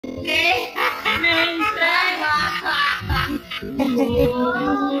Okay,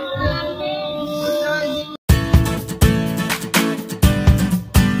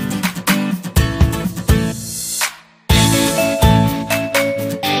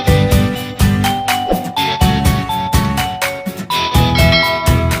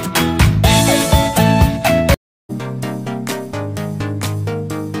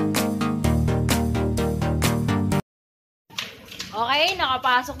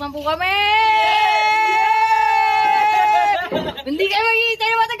 nakapasok na po kami! Hindi kayo maghihintay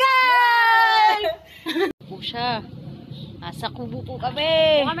na matagal! Po siya. Nasa kubo po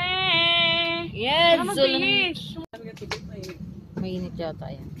kami! Yes! So, mainit yata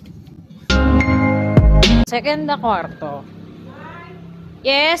yan. Second na kwarto.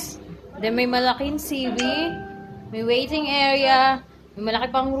 Yes! Then may malaking CV. May waiting area. May malaki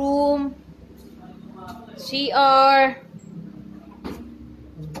pang room. CR.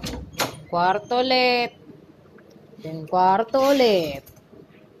 Kwarto ulit. Then kwarto ulit.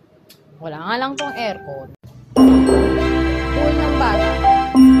 Wala nga lang tong aircon. Pool ng bata.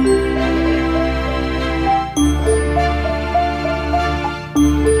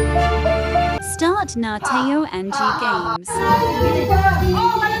 Start na Teo NG Games.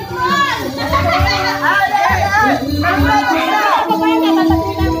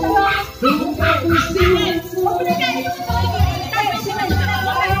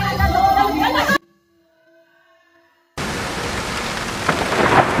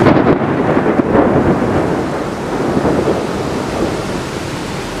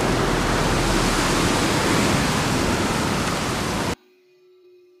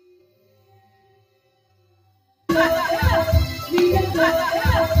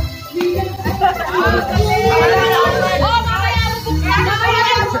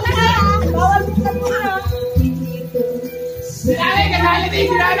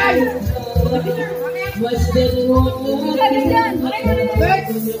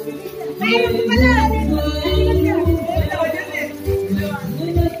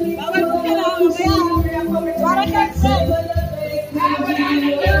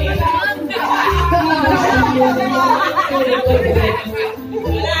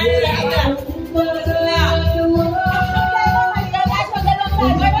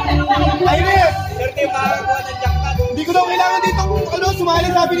 Hindi ko daw kailangan dito sumali,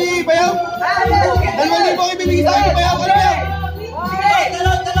 sabi ni Bayaw. 2,000 ang ibibigay sa akin ni Bayaw. Ano yan?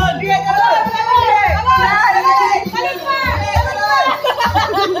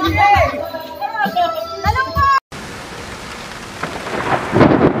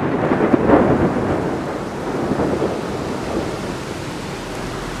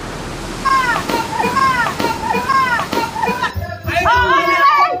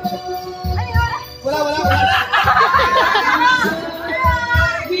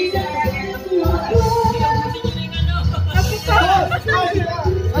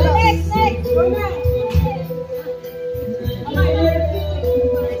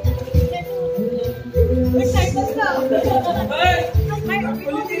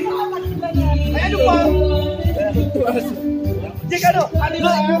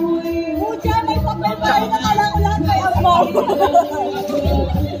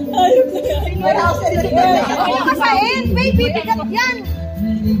 Talon! Baby, bigat yan!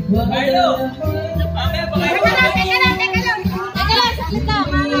 Carlo!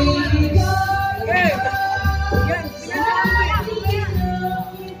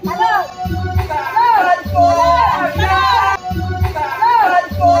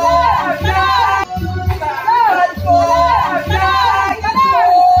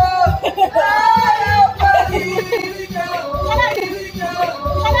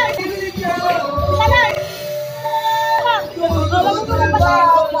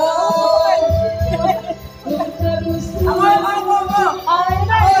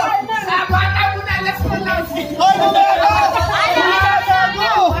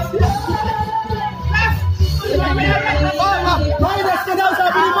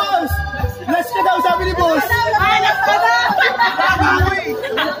 Teka lang! Saglit lang!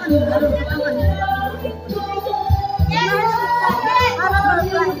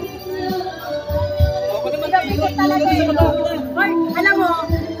 Alam mo,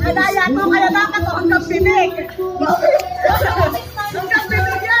 nadaya ko, kaya bakit ako hanggang bibig? Hanggang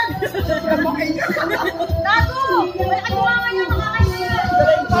bibig yan! Tago! May katuwangan yung mga kanya!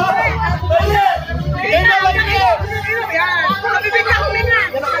 Bibig na humingan!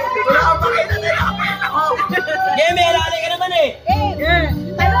 Game, alali ka naman eh!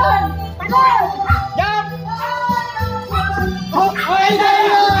 Talon! Talon! Jump! Okay na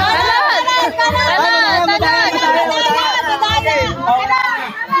yun!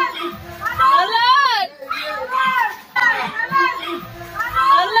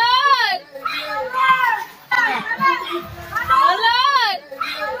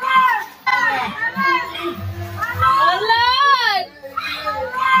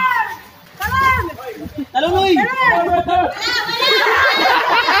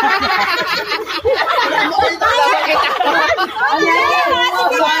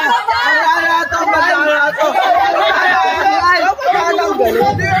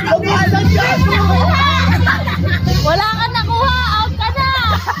 Wala ka nakuha! Out ka na!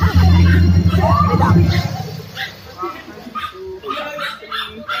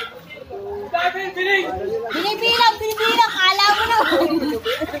 Binibilang! Kala mo na!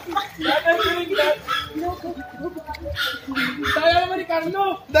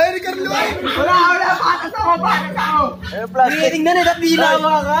 Dahil ni Carlo ay! Wala! Patas ako! Tingnan na,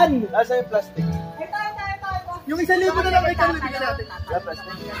 napilawakan. Nasa yung plastic. Yung 1,000 na lang kay Carlo, bigyan natin. Wala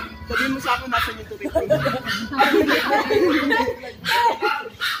plastic. Sabihin mo sa akin, nasa yung tubig.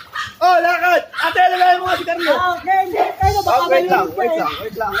 Oh, lakad! Ate, alalayan mo nga si Carlo. Wait lang.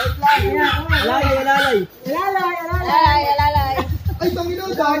 Alalay. Alalay! Ay,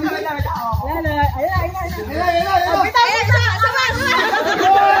 Panginoon, dahil na.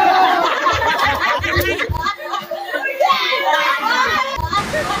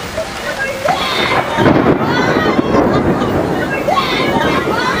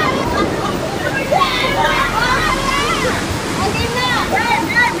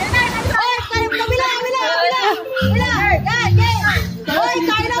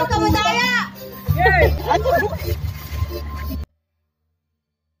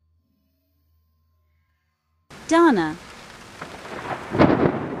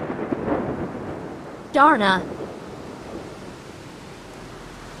 Darna.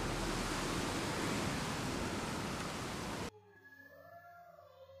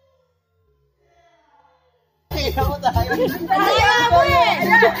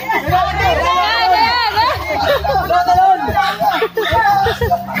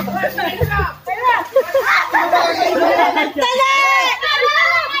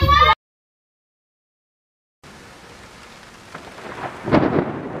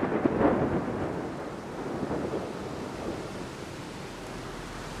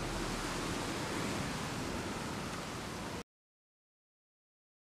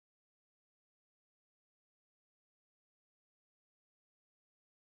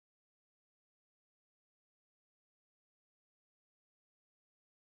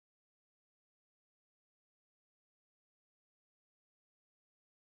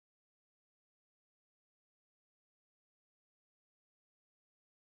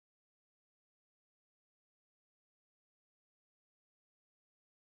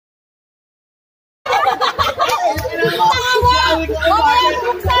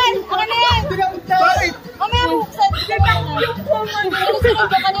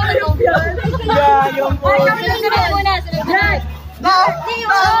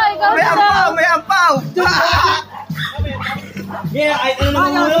 May ampaw! Yeah, ay ano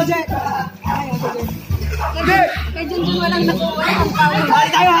naman muna dyan? Kay Junjun walang nakuha.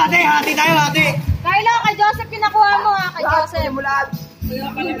 Hati tayo. Kylo, kay Joseph pinakuha mo ha, kay Joseph.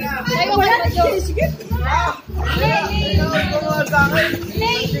 Tayo ka na, Joseph.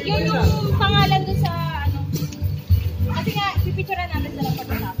 Yun yung pangalan dun sa ano. Kasi nga, pipicturean natin sa lapat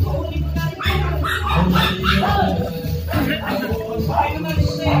na.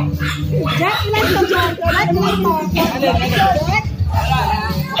 Jack lang to, Jack. Jack lang to. Jack.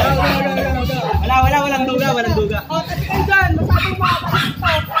 Walang duga. O, kasi kayo dyan. Masabing mga balik to.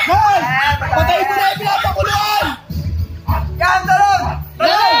 Mal! Patayin mo na yung pinapakuluan! Yan, talon!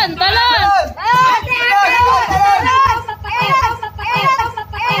 Talon!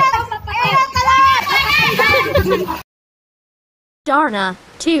 Darna,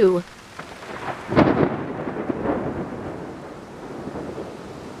 2.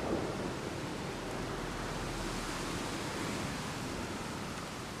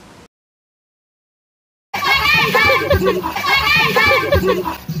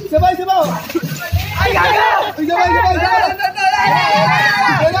 Sabay! Ay, gaga! Sabay!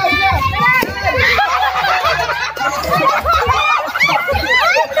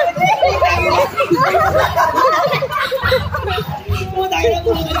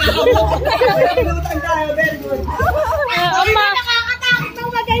 Nakakatakot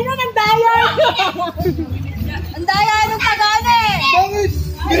ng bagay nun. Ang daya. Ang daya ng tagana eh! Bakit?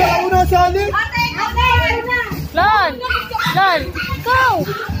 Ginawa mo na sa anin? Ate. Lon! Go!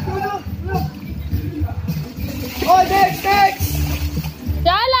 Oh, next!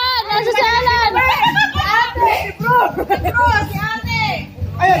 Jalan! Nasa jalan! Si ate.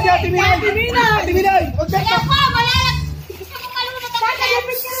 Ayan, si Ate Minay! Kaya ko, malalag. Gusto ko kalunod ako.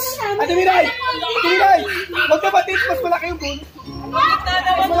 Ate Minay! Huwag kapatid, mas malaki yung bonus.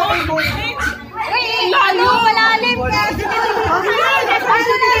 Mas malaki yung bonus. Ano? Malalim!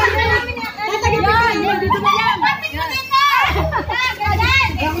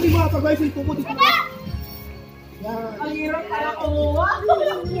 Kaya ako di makapagay sa ipo ko.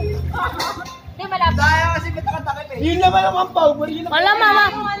 Hindi, malapit. Dahil kasi matakatake eh. Yun naman ang ampaw. Wala,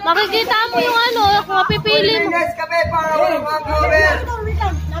 mama. Makikita mo yung ano, kung mapipili mo. Guys, kape para walang mga cover.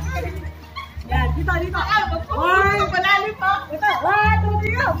 Yan, dito. One, palalim pa. Ito, 1, 2,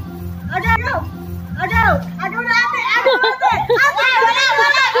 3, go. Agaw. Agaw na ate. Ate, wala.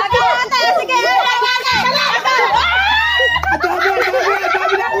 Agaw ate. Sige, ate. Ang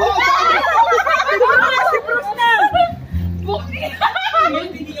dami na kuha. Si Bruce na. Si Bruce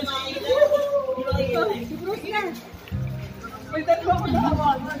na. May tatlo ko na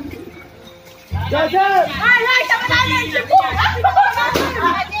awal. Jaja! Ay, sa malalim. Si Bruce. Ay, sa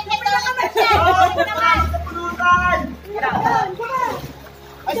akin.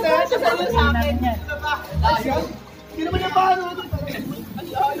 Hindi naman yung paano.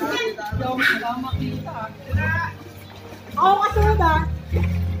 Ako kasunod ah.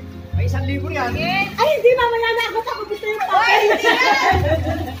 May 1,000 yan. Ay, hindi mamaya na ako. Ako gusto yung papel.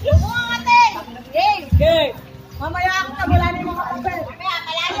 Oo, ate. Game. Mamaya ako na wala na yung mga papel. Mamaya,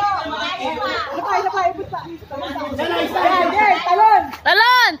 malayo pa. Ipot pa. Yan, game. Talon.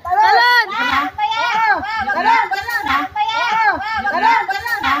 Talon!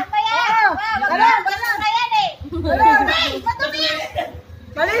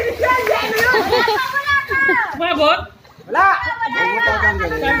 Malinis yan. Ano yun? Umabot? Wala.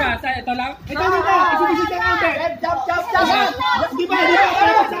 Saan ba? Sa ito lang? Ito dito. Isubisit ka nga, Be. Jump. Di ba?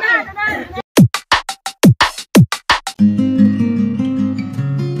 Para sa akin.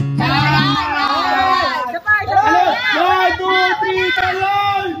 Talon! 1, 2, 3,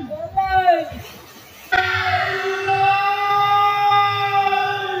 talon!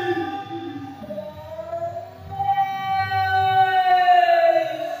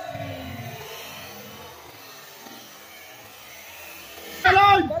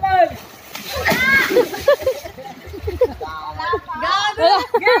 Talon!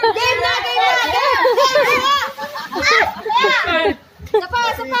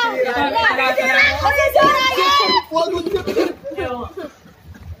 Huwag mo dito.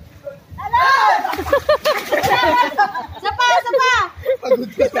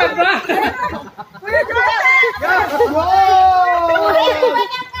 Pagod ka. Saan ba? Wow!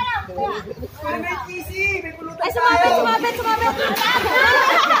 May kisi. May pulutan. Sumabit.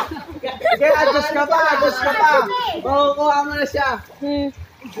 Sige, adjust ka pa. Makukuha mo na siya.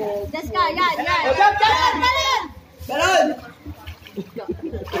 Deska, yan. Talon!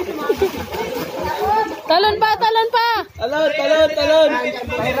 Talon pa! Talon!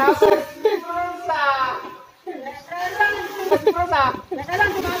 May rapper.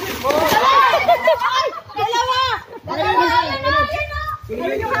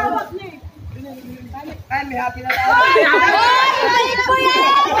 Yan yung hawak niya. Ay, may happy na tayo.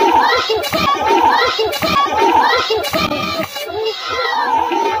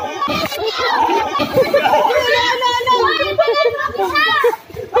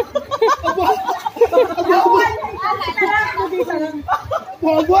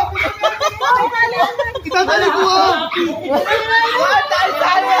 Wag! Itatali ko ah!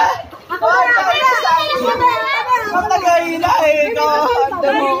 Ang tagahila eh. Ito.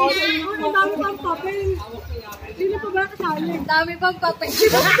 Dami pang papel. Sino pa ba kasali? Dami pang papel.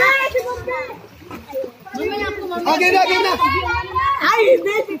 Game na! Ay,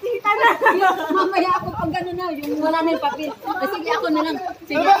 hindi. Titita na. Mamaya ako pag gano'n na. Yung wala na yung papel. Sige, ako na lang.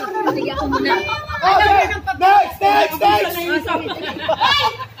 Sige, ako muna. Okay! Next!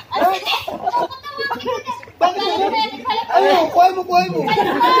 Bakit mo? Ano? Kuhay mo!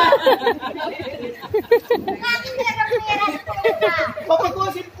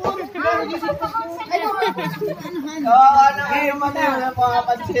 Papagwasin po! Ano yung mga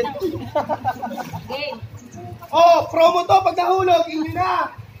pangapansin? Oh, promo to pag nahulog, hindi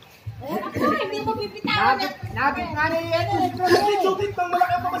na! Hindi mo pipitawan na. Nabit nga na yan. Sukit pang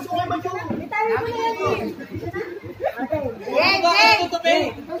malaki ang pamasukan mo yun! Pitawan mo na yan.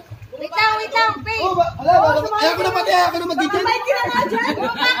 Wait lang, Pay. Oh, ako na pati, ako na mag-gigil! May ka na nga dyan.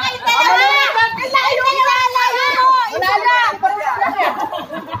 Wala na.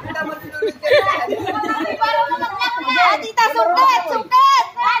 Tita, sungkit.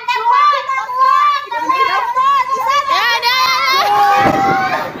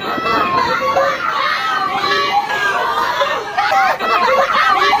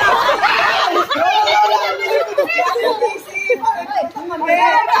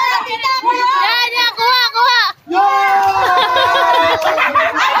 Yan, kuha! Yeah!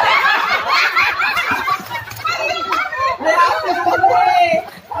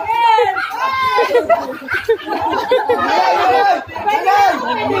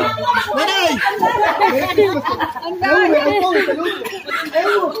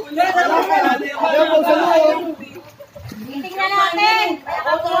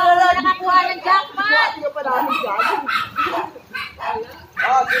 Jackpot!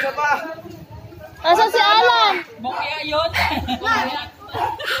 Oh, sino pa? Asan si Alan? Mukya yun.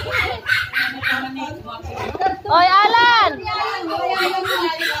 Oy, Alan!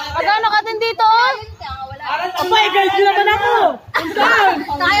 Magkano ka din dito? Abay, guys, naman ako!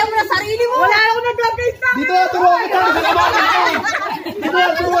 Kaya mo na sarili mo! Wala ako nag-guide na! Dito na, turuan kita sa kabahan ko. Dito na,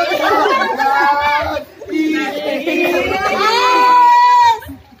 turuan kita.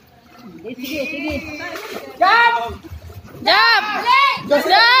 Jump! Jump! Jump!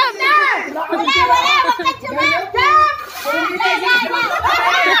 Wala! Magkatsumat! Jump!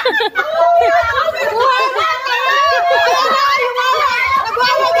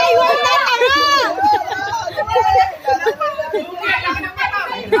 Nagwala kayo! Wala ka na!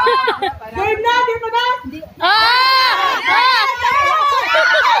 Game na! Dito na!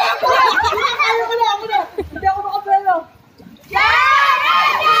 Ayoko na! Ako na! Hindi ako makapelo!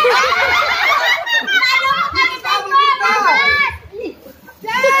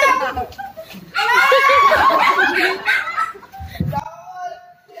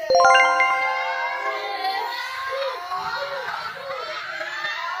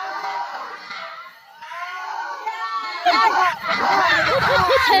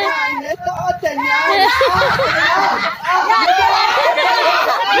 Ito, ganyan.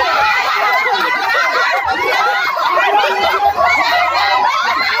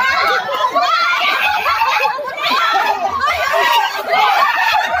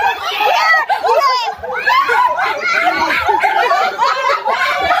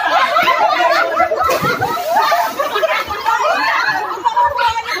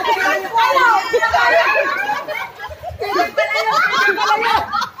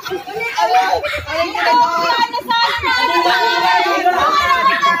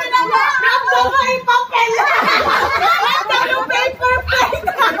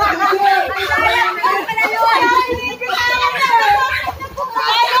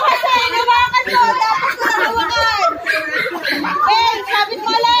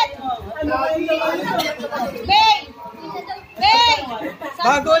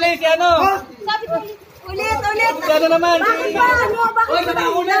 Bago ulit si ano? Ulit! Si ano naman? Bakit ba? Ano? Bakit Oy,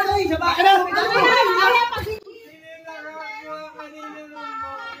 sabako na! Oy, sabako na!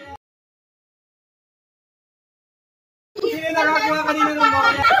 Sino nakakuha kanina ng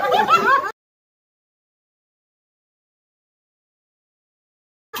mokya?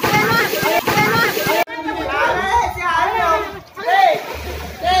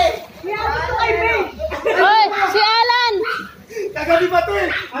 Hoy, si Alan! Kagabi pa to eh.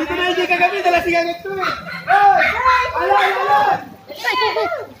 Dito na hindi kagabi, dalasingan ito eh. Hoy! Alan! Alan!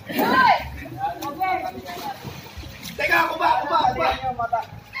 Teka, ako ba?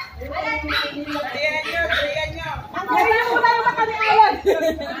 Tanggalin mo na yung mata ni Alan!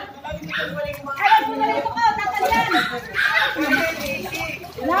 Alan, dito ka! Tatalian!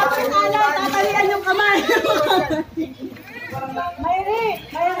 Lapit, Alan! Tatalian yung kamay!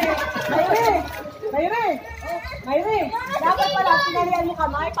 Mayre! Dapat pala sinalian mo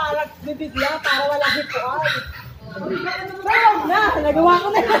kamay para bibigla, para wala hipuan. Mayroon na! Nagawa ko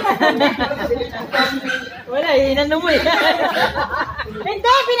na! Wala, inano mo eh.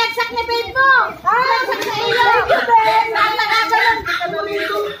 Hindi! Pinagsak ni Ben mo! Pinagsak sa iyo! Ang nakagalan!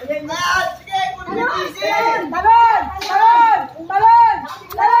 Talon!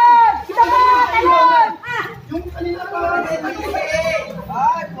 Kita mo! Talon! Yung kanina pa.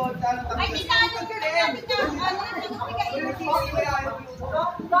 Ay, puta. Ay, kita ano ka na!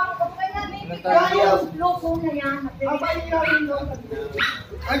 Loko na yan.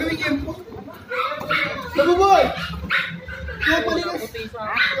 Agawin kempo. Sabuboy! Ikaw palingas.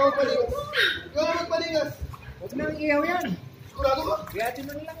 Ikaw magpalingas. Huwag nang iyaw yan. Sigurado ka? Biyatin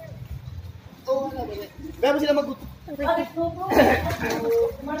mo lang yan. Oo, kaya mo sila magguto.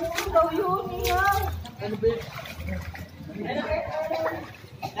 Marunong daw yun, iyaw.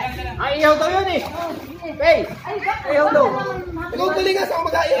 Ay, iyaw daw yun eh. Hey, iyaw daw. Ikaw palingas, ako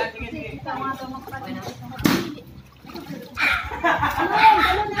mag-aaya.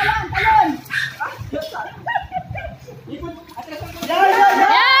 Talon!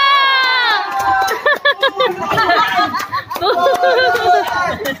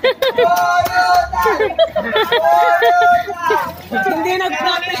 Hindi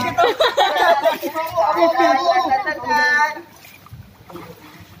nag-practice ito.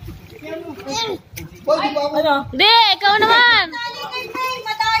 Boy, di ba ako? Di, ikaw naman!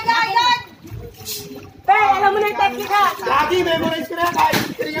 Madaya yan! Tay, alam mo na yung teknika! Lagi, memorize ko na yan. Kahit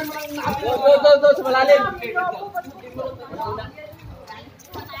tiringan mo lang nakapila. Doon, sa malalim.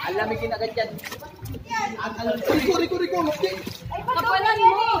 Alamigin agad yan. Riko.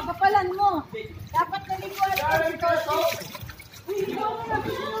 Kapalan mo!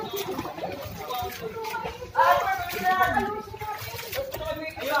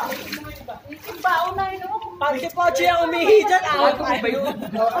 Siya umihi dyan. Awal ko ba yun? Hindi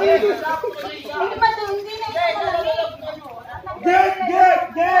ba ito? Hindi na ito. Get!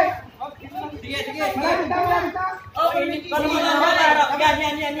 Sige, sige. Malapit na. Oh, paano mo na harap?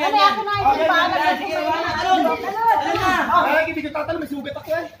 Yan. Ano ako na ito? Paano na ito? Ay, hindi ko tatalo. May sugat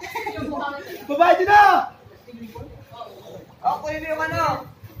ako eh. Babae din na! Ako yun yung ano.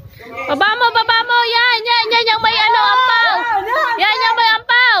 Baba mo. Yan yung may ano, ampaw. Yan yung may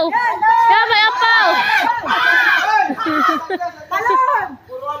ampaw. Yan may ampaw. Talon!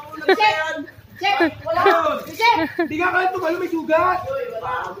 Check! Wala! Check! Hindi nga kaya tumalo. May sugat.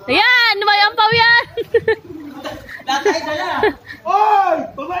 Yan, may ampaw yan. Latay dala. Oy!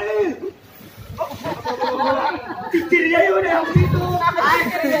 Babae! Titirya yun eh. Ako dito. Ay,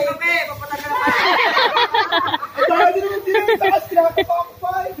 kaya kami. Papatagal na. Ang dahil din naman sila. Takas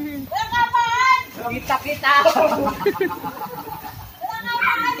kinakapakapay. Wala ka paan! Kita. Wala ka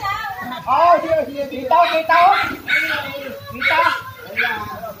paan ha! Ah, sige. Kita.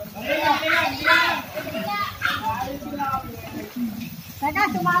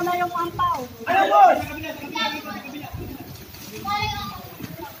 Teka, sumama yung ampaw. Ano boss?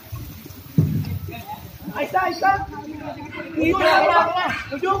 Ay, isa. Uyo na.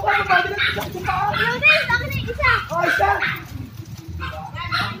 Uyo ko. Babae din. Ludes, ako na isa. Oh, isa.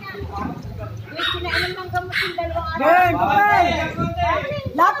 Wait, kinainom ng gamot yung dalawang araw. Ben, babae.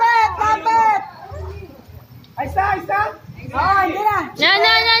 Lapit! Ay, isa. Oo, hindi na. Yan.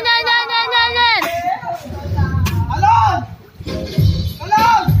 Alon!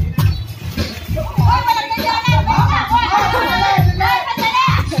 Hoy, malagyan niyo na!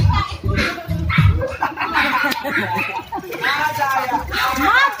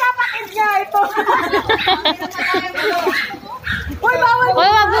 Mas kapatid niya ito! Hoy, bawal! Hoy,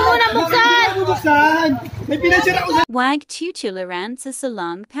 wag mo muna buksan. Bubuksan. May pinansira ko sa... Wag tutularan sa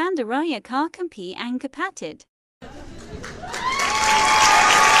salong Pandaraya Kakampi ang kapatid.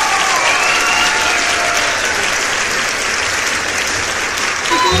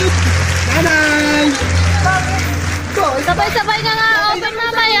 Nanay! Sabay-sabay na nga. Open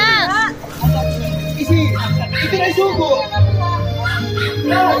mamaya. Ito na isugo.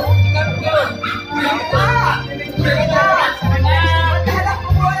 Yan.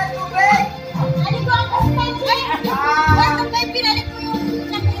 Ano ko ang kaspan? Bakit may pinalit mo yung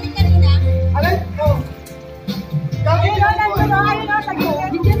nakinig kanina? Alay? Oh. Ayun na, nandun na, ayun na,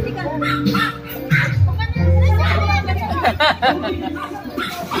 tagilid. Diyan, tika.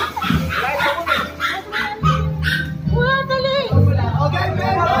 Wala, dali. Okay,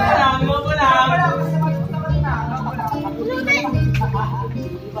 Ben. Ludes.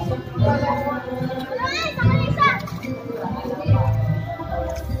 Ludes, ako na isa.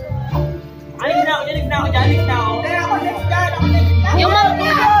 Alis na ako dyan. Yung mga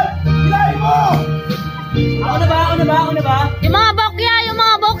Bilay mo! Ako na ba? Yung mga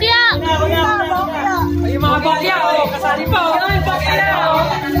bokya. Ako na. Ay, yung mga bakya, oh. Kasali pa, oh.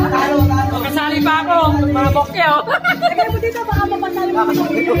 Oh, kasali pa ako. Mga bakya, oh. Lagay mo dito, baka mapasali mo.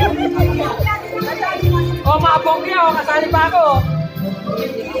 Oh, mga bakya, oh. Kasali pa ako.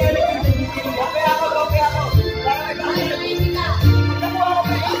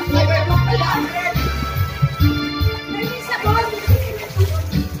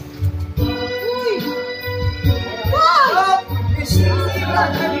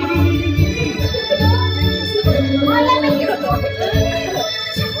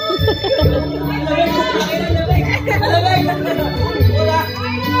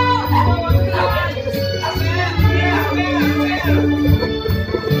 Meron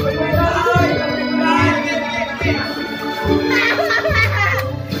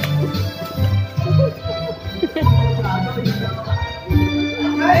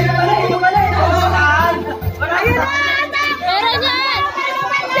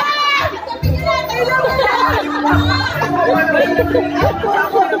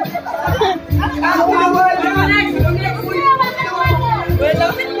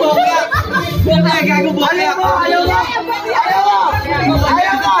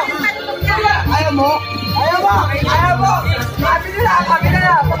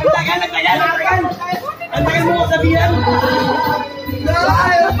yan. Ang tagal mo ko sabihan.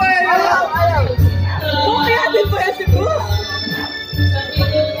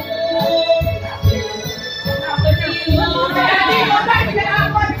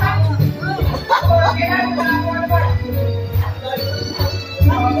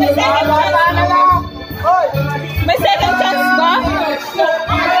 May second chance ba?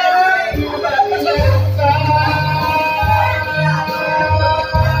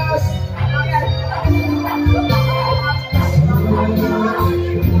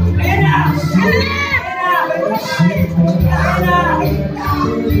 Ayan na!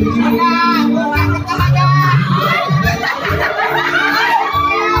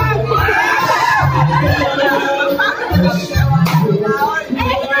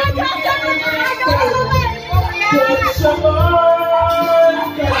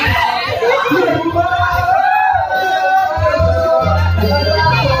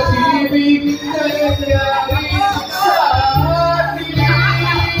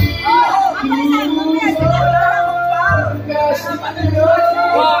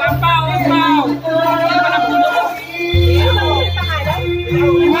 ampaw, ampaw.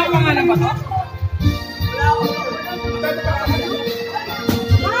 May pangalan ba to?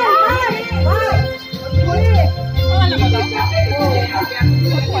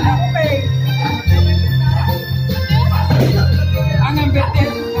 Ang number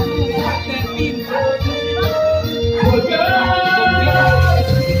 13.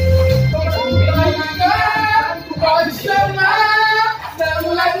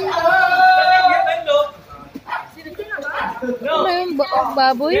 Ano yung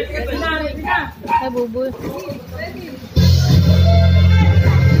baboy? Ay, buboy.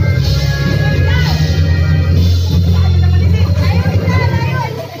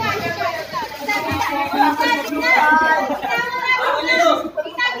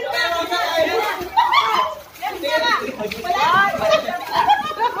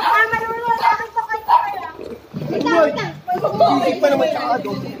 Isip pa naman siya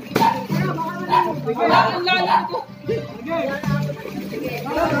ado.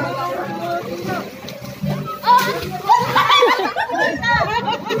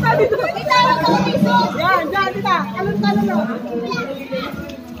 Yan, dyan, tita. Talon-talon na.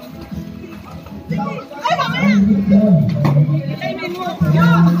 Ay, baka na. Itayin mo.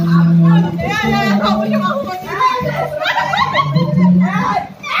 Yan. Yan, ako yung ako.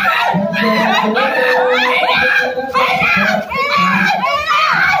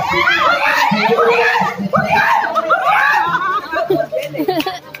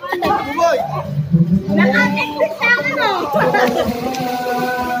 Boy! Nakatiktik sa akin, oh.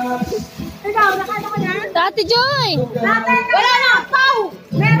 Ikaw, nakano ka na? Tati Joy! Wala na! Pau!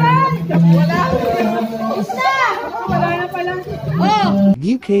 Meron! Wala! Isa! Wala na pala. Oh!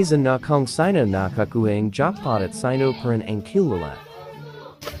 Bukeza na kong sino nakakueng jackpot at sino peran ang kilala.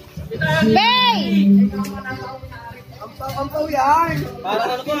 Bay! Ampaw yan!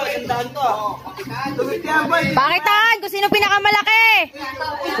 Parang ano ko, gandaan to. Lumit yan, boy! Pakitaan kung sino pinakamalaki!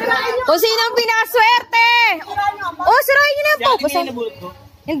 Kung sino ang pinakaswerte! Oh, sirahin nyo na yung ampaw.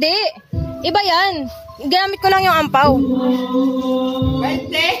 Hindi. Iba yan. Ginamit ko lang yung ampaw. 20.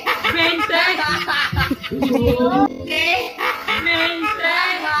 20.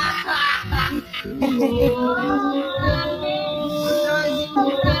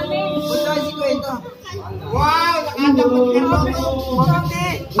 Wow! Nakatapot ka lang to! Konti!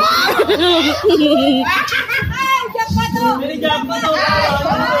 Ay, diyan pa to! Diyan pa to.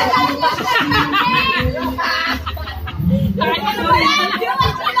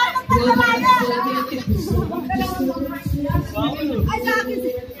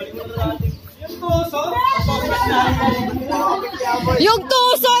 Yung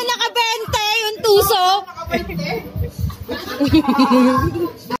tuso, naka-20! Yung tuso!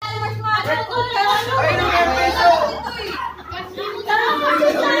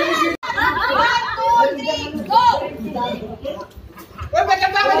 Uy, ba't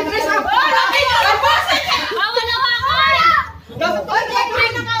ang baka ni Chris?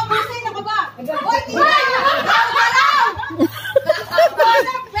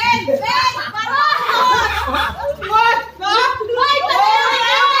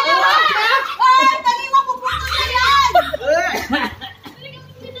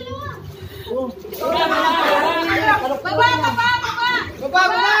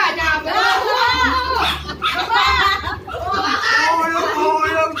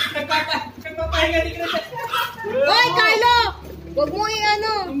 Hoy, Carlo! Huwag mo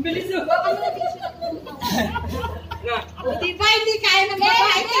i-ano. Ang bilis mo. Di ba hindi kaya ng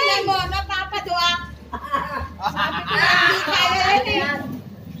babae? Tingnan mo, napapaduak. Hindi kaya rin eh.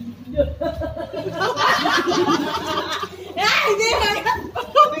 Hindi kaya.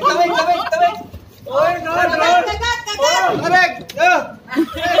 Tabig! Uy, no! Kagat! Tabig!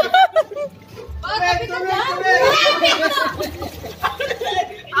 Oh, tabi ka dyan.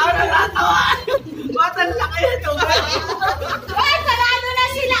 Matang laki ito! Ay, sarado na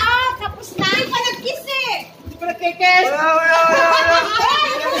sila, oh. Tapos na. Hindi pa nag-kiss eh. Nagkikis! Wala! Ay,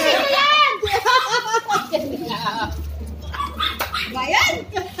 tapusin mo yan. Ba yan?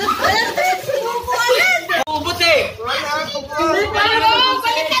 Walang sinuko agad. Ubot eh. Ano?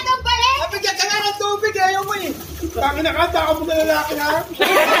 Balik ka doon, balik. Bigyan ka nga ng tubig, ayaw mo eh! Tangin na ka, taka mo na lalaki na!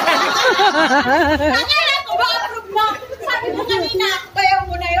 Akala ko ba approve mo? Sabi mo kanina, bayaw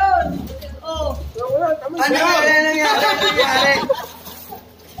mo na yun. Oh. Ano nangyari?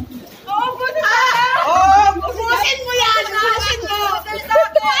 Oo, buta. Oh! Ubusin mo yan. Ubusin mo.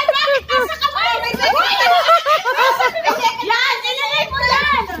 Ay, bakit nasa ka ba? Yan, ilagay mo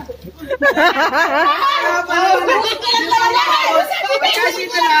yan.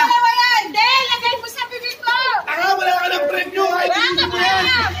 Hindi, lagay mo sa bibig mo. Taka, wala ka ng premyo! Ay, Wala ka tingin mo pa.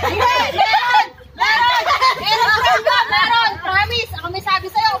 yan!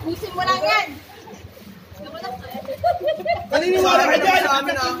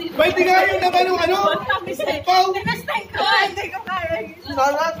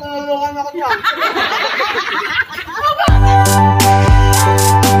 Sana, tulungan ako niya.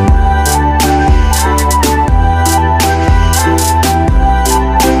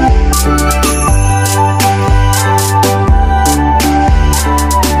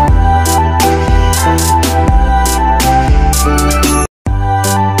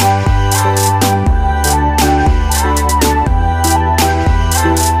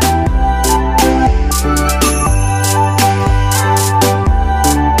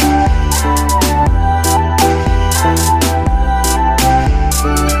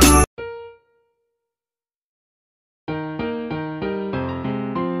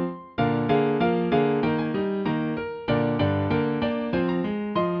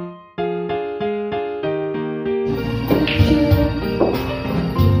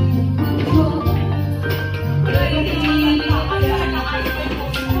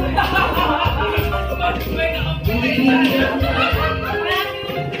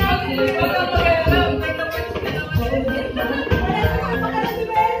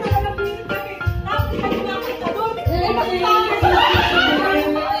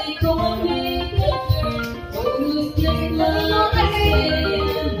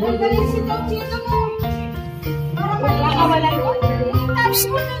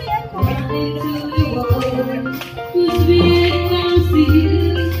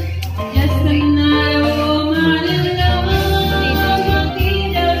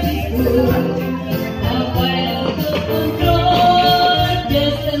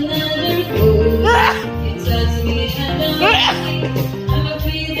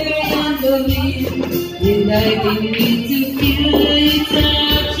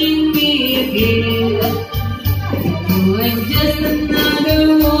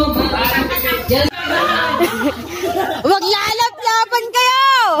 Maglalaplapan kayo!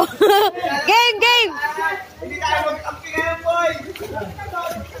 Game, game! Hindi tayo mag-ampi ngayon, boy!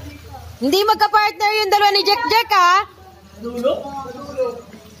 Hindi magka-partner yung dalawa ni Jack Jack, ha?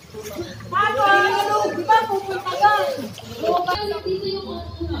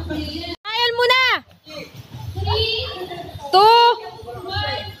 Ayal mo na! 2,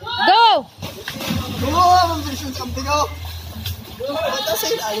 go! Oo, mabilis yung kampi ko. Mata sa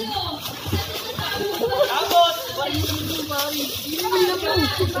ilalim.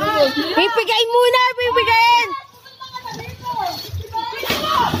 Pipigain muna! Pipigain!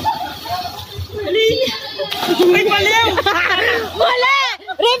 May baliw! Mali!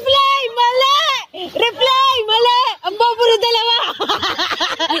 Reply! Mali! Reply! Mali! Ang bobo na dalawa!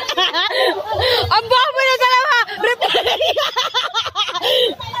 Ang bobo na dalawa! Reply!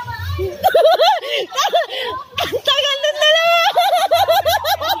 Ang tagal ng dalawa!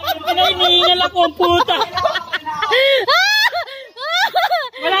 Hinihingal ako ang puta.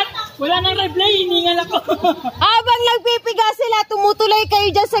 Wala nang reply, hinihingal ako. Habang nagpipiga sila, tumutuloy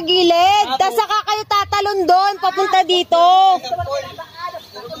kayo dyan sa gilid. Tapos saka kayo tatalon doon, papunta dito.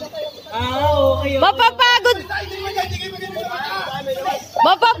 Okay. Mapapagod.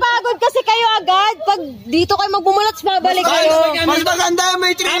 Mapapagod kasi kayo agad. Pag dito kayo magbumulat, mabalik kayo. Mas maganda yung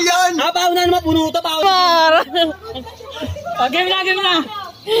may trillion! Habaw na naman, punuta pa ako. Game na, game na.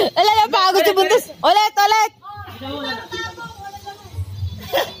 Ala na, pagod sa buntis. Ulit, ulit.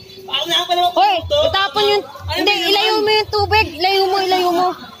 Ako na pa naman Hoy, punuto. itapon yung... Hindi, ilayo mo yung tubig. Ilayo mo, ilayo mo.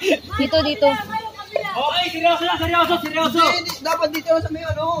 Dito, dito. Okay, seryoso na, seryoso, seryoso. Hindi, dapat dito sa may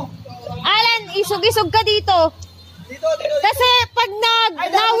ano. Alan, isog-isog ka dito. Dito. Kasi pag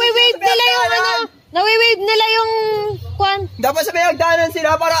nawi-wave nila yung ano, nawi-wave nila yung kwan. Dapat sa may hagdanan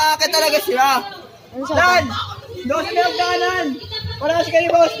sila para akit talaga sila. Dan! Doon sa may hagdanan! Para kasi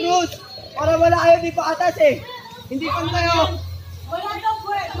kayo boss Bruce! Para wala kayo di pa atas eh! Hindi pa kayo!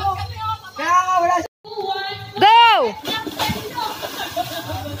 Kaya nga wala sa... Go!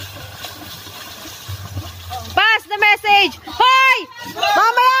 Pass the message! Hoy!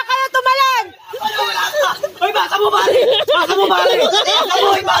 Mamaya kayo tumalon! Hoy, basa mo, pare! Basa mo, pare! Basa mo,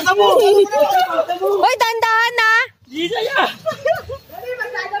 basa mo! Hoy, dandahan na! Lisa ya!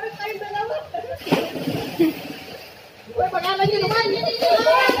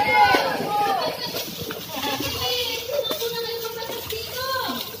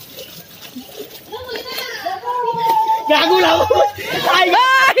 Gago lang! Ay!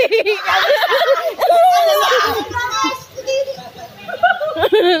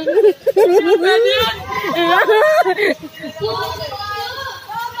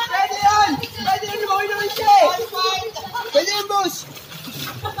 Pwede yan! Pwede yan! Lumakoy naman siya eh! Pwede yan, boss!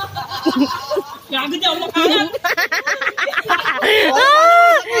 Gago niya, ako makalat!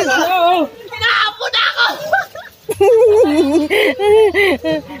 Pinaapo na ako!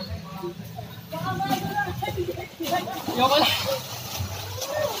 Yoko lang!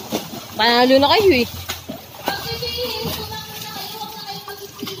 Panalo na kayo eh.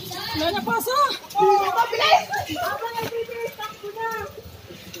 Wala na pasa.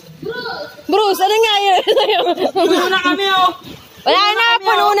 Bruce, ano nga yun? Puno na kami oh. Wala na,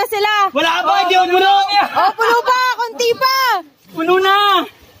 puno na sila. Wala ka ba? Hindi ako puno. Oh, puno pa, konti pa. Puno na.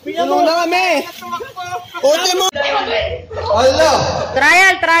 Puno na kami. Ote mo. Alo.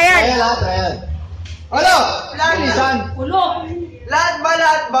 Trial. Trial. Alo. Lanisan. Lahat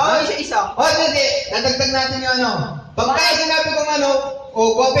ba? Isa-isa. O, hindi. Dadagdag natin yung ano. Pagka sinabi kong ano,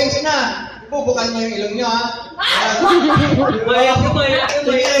 guwapens na. Bubukan niyo yung ilong niyo, ha?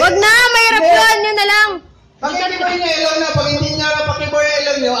 Wag na, mahirap yun. Yun na lang. Pag hindi mo yung ilong na, pag hindi niya pakibo yung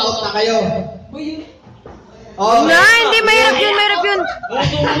ilong niyo, out na kayo. Wag na, hindi mahirap yun.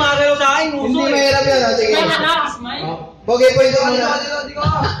 Uso umaraw sa akin. Hindi mahirap yun, o. Sige. Bogey points muna.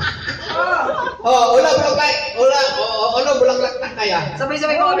 Bulaklak na kaya.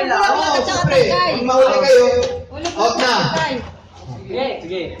 Sabay-sabay ko kami lang. Siyempre. Kung mahuli kayo, out na.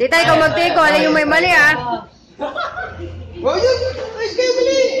 Sige. Tita, ikaw magtingin ko. Alin yung may mali, ha? Oh, yun. Ayos kayo,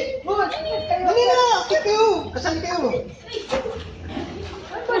 dali. Dali na. Akit kayo. Kasali kayo.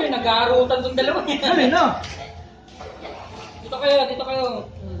 Ano yung nag-aarutan tong dalawa? Dali na. Dito kayo.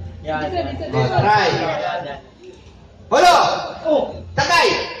 Yan. Try. Holo!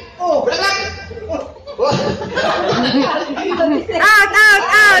 Takay! Bulaklak!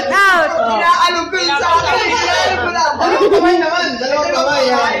 Out! Sinaalog ko yun sa akin. Sinaalog ko lang. Dalawang kamay naman. Dalawang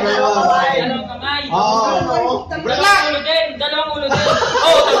kamay. Dalawang kamay. Bulaklak! Dalawang ulo din.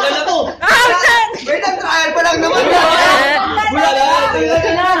 Oh, tagdala na to. Wait, ang trial pa lang naman. Bulaklak!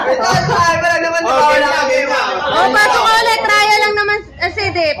 Wait, ang trial pa lang naman. Wala kami. Oh, pasok ka ulit. Trial lang naman.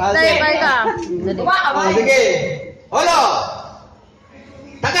 Dip. Dali, bye ka. Sige. Holo!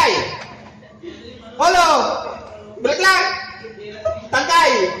 Takay! Holo! Bulaklak!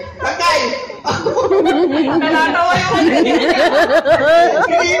 Tangkay! Natawa yun.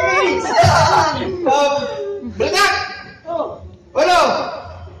 Remix! Bulaklak! Holo!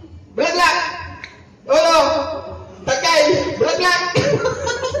 Bulaklak! Holo! Tangkay! Bulaklak!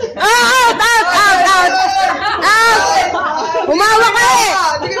 Out! Umawa ka eh!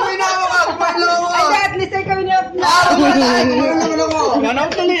 Hindi ka pinawa ka! Kumalo mo! At least ay kami niya. Kumalo mo!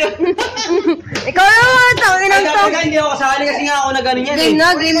 Ikaw naman, tangin ang to. Hindi ako kasali kasi nga ako na gano'n yan.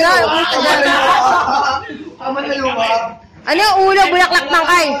 Game na. Tama na lumab. Ano yung ulo? Bulaklak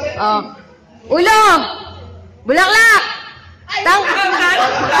tangkay. Oh. Ulo! Bulaklak!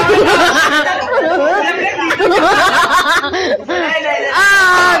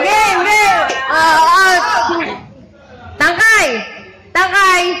 Game! Out! Tangkay!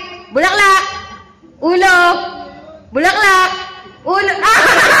 Bulaklak! Ulo! Bulaklak! Ulo!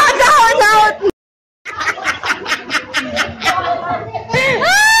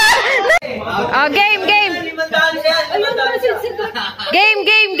 Out! Game!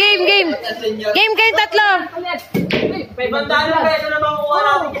 Game kayo tatlo! May bandaan na peso na bang kuha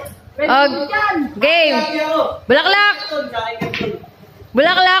natin? Game!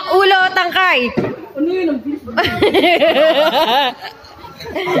 Bulaklak, ulo, tangkay! Ano yun?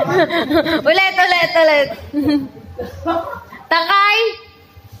 Ulit. Tangkay,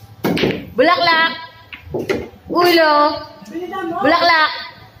 bulaklak, ulo, bulaklak,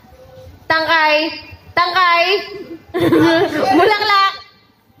 tangkay,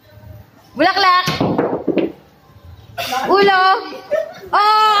 bulaklak, ulo.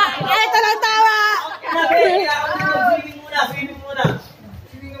 Oh, eto lang tawa. Swimming muna.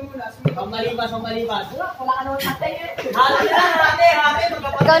 Pamalipas. Wala ka naman atay eh. Hati.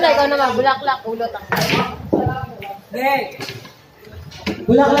 Ikaw na, bulaklak, ulo, tangkay.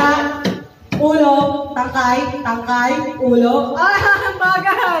 Bulaklak, ulo, tangkay, ulo. Ang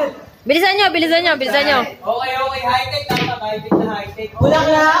bagal! Bilisan nyo. Okay. High-tech. High-tech na high-tech.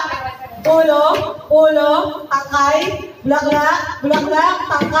 Bulaklak, ulo, tangkay, bulaklak,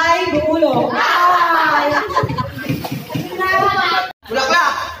 tangkay, ulo.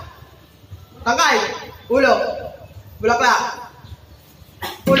 Bulaklak! Tangkay! Ulo! Bulaklak!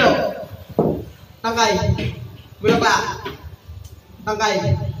 Ulo! Tangkay! Bulaklak!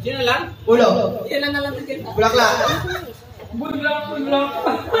 Tangkay! Yan na lang? Ulo! Yan na lang. Bulaklak! Bulak.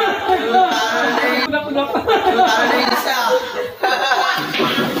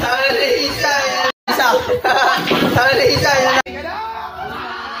 Tara na isa!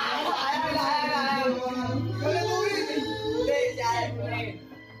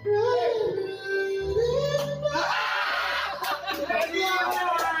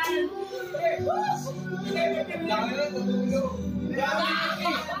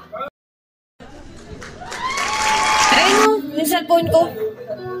 Ayun, yung cellphone ko.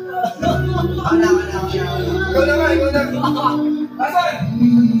 Ikaw na. Asan?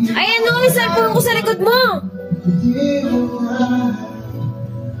 Ayan na, may cellphone ko sa likod mo.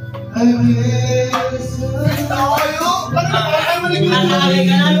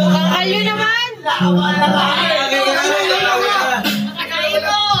 Kakalyo naman.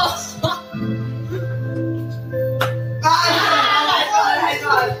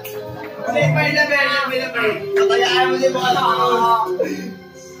 May label. Kakayaan mo din mga tao.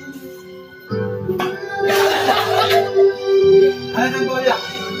 Ano nang bola?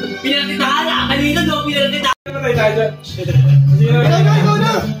 Pinatitahan na! Kanina no, pinatitahan! Ikaw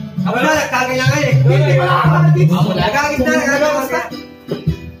na! Ako na, nagtagay na kayo eh. Nagagit na.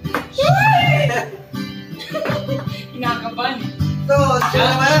 Kinakapan. So, siya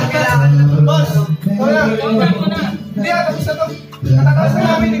naman, kailangan na. Boss! Ikaw na. Hindi, tapos na to. Natataas na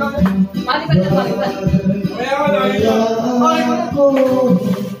namin, ikaw na. Malipad na, malipad.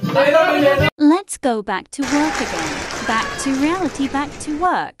 Let's go back to work again. Back to reality, back to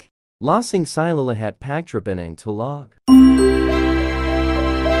work. Lasing sila lahat pagtrabaho tulog.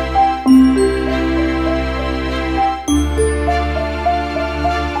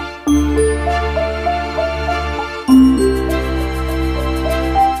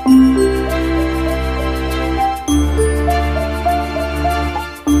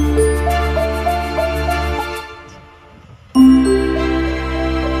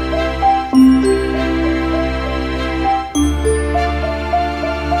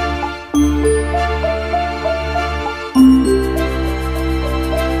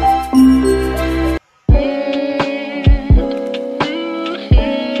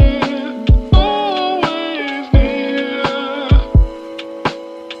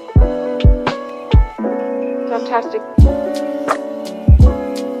 Fantastic.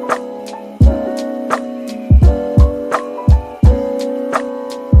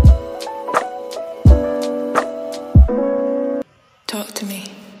 Talk to me.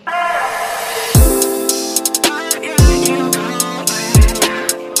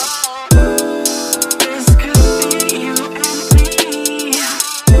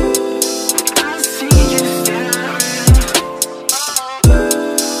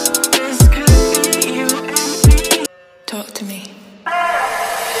 Talk to me.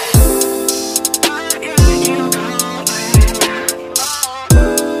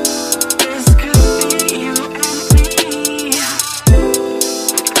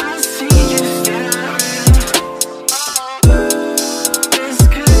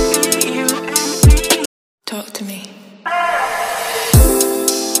 Talk to me.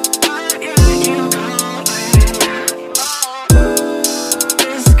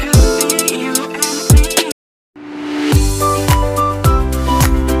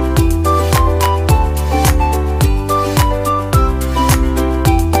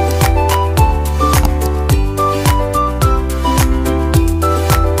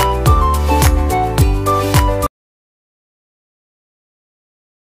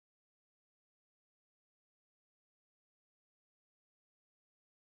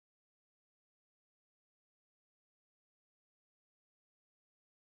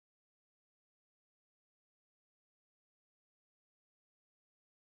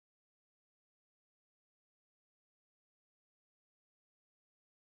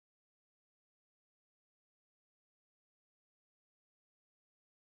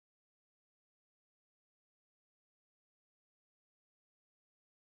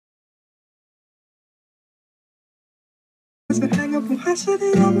 As I hang up on high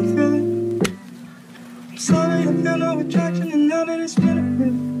city, I've been feeling. I'm sorry, I feel no attraction, and now that it's been a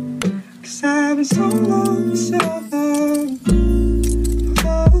bit. 'Cause I've been so long, so long.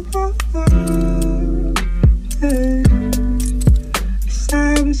 Hey. 'Cause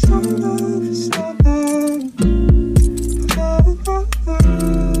I've been so long for so long.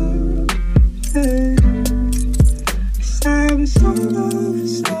 Hey. 'Cause I've been so long for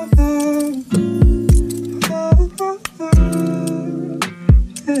so long.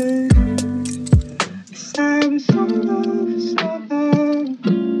 Hey. 'Cause I've been so long for so long.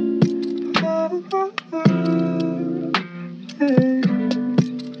 Hey.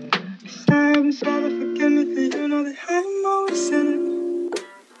 'Cause I've been sorry, forgive me for you know that I'm always sinning.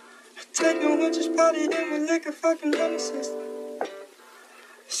 I take no one, just party in with liquor, fucking nemesis.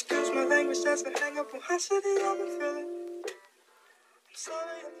 Excuse my language, that's a hang up on high city, I've been feeling. I'm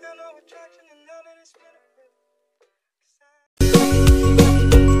sorry, I feel no attraction.